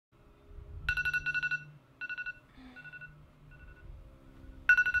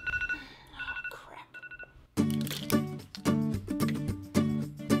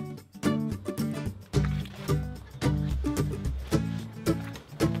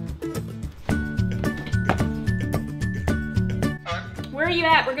you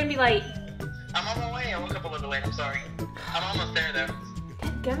at? We're gonna be late. I'm on my way. I woke up a little late. I'm sorry. I'm almost there, though.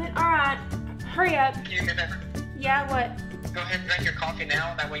 Gummit, alright. Hurry up. Can you do me a favor? Yeah, what? Go ahead and drink your coffee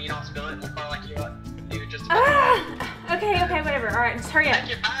now. That way you don't spill it in the car like you just... Okay, whatever. Alright, just hurry up.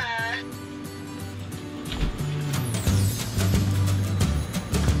 Thank you. Bye.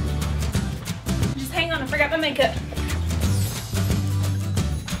 Just hang on, I forgot my makeup.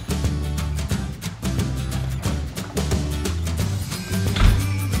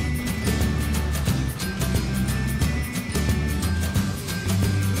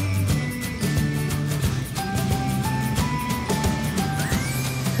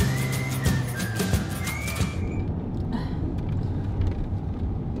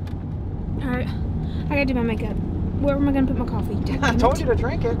 Alright, I gotta do my makeup. Where am I gonna put my coffee? I told you to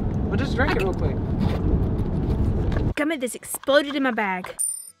drink it. Well, just drink it real quick. Gummit, this exploded in my bag.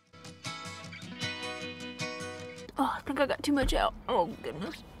 Oh, I think I got too much out. Oh,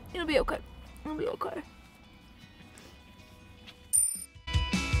 goodness. It'll be okay. It'll be okay.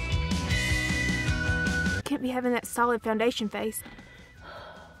 Can't be having that solid foundation face.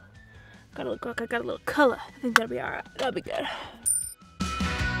 Gotta look like I got a little color. I think that'll be alright. That'll be good.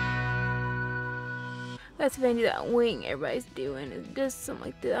 That's if I do that wing everybody's doing. It does something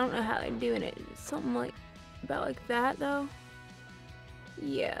like that. I don't know how they're doing it. It's something like about like that though.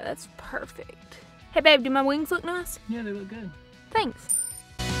 Yeah, that's perfect. Hey babe, do my wings look nice? Yeah, they look good. Thanks.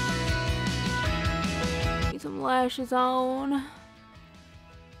 Get some lashes on.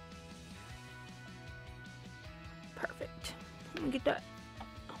 Perfect. Let me get that.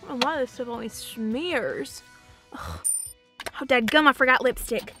 I don't know why this stuff only smears. Ugh. Oh dadgum, I forgot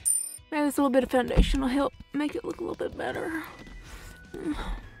lipstick. Maybe this little bit of foundation will help make it look a little bit better. No.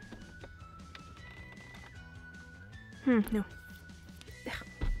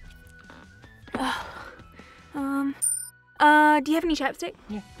 Do you have any chapstick?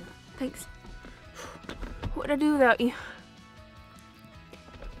 Yeah. Thanks. What'd I do without you?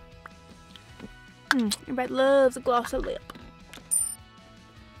 Everybody loves a glossy lip.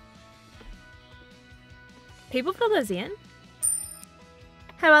 People fill those in?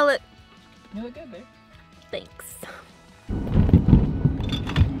 How do I look? You look good, babe. Thanks.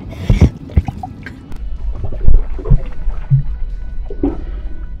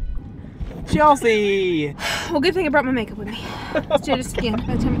 Chelsea! Well, good thing I brought my makeup with me. Let's do this again.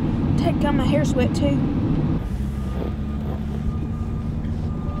 By the time I take out my hair's wet too.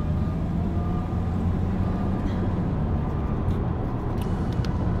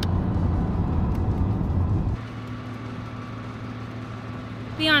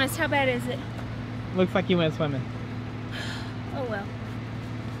 Be honest, how bad is it? Looks like you went swimming. Oh well.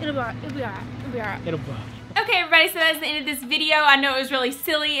 It'll be alright. It'll be alright. It'll be alright. It'll be. Okay everybody, so that's the end of this video. I know it was really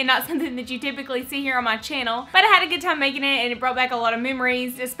silly and not something that you typically see here on my channel, but I had a good time making it and it brought back a lot of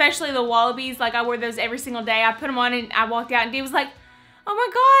memories, especially the wallabies. Like I wore those every single day. I put them on and I walked out and Dee was like, oh my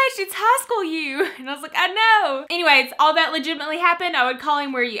gosh, it's high school you. And I was like, I know. Anyways, all that legitimately happened. I would call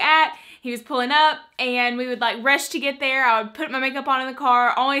him, where you at? He was pulling up and we would like rush to get there. I would put my makeup on in the car,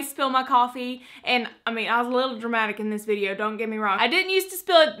 always spill my coffee. And I mean, I was a little dramatic in this video, don't get me wrong. I didn't used to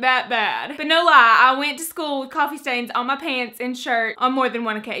spill it that bad. But no lie, I went to school with coffee stains on my pants and shirt on more than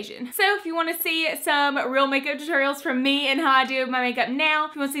one occasion. So if you want to see some real makeup tutorials from me and how I do my makeup now,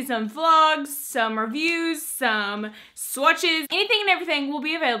 if you want to see some vlogs, some reviews, some swatches, anything and everything will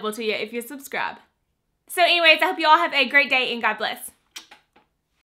be available to you if you subscribe. So anyways, I hope you all have a great day and God bless.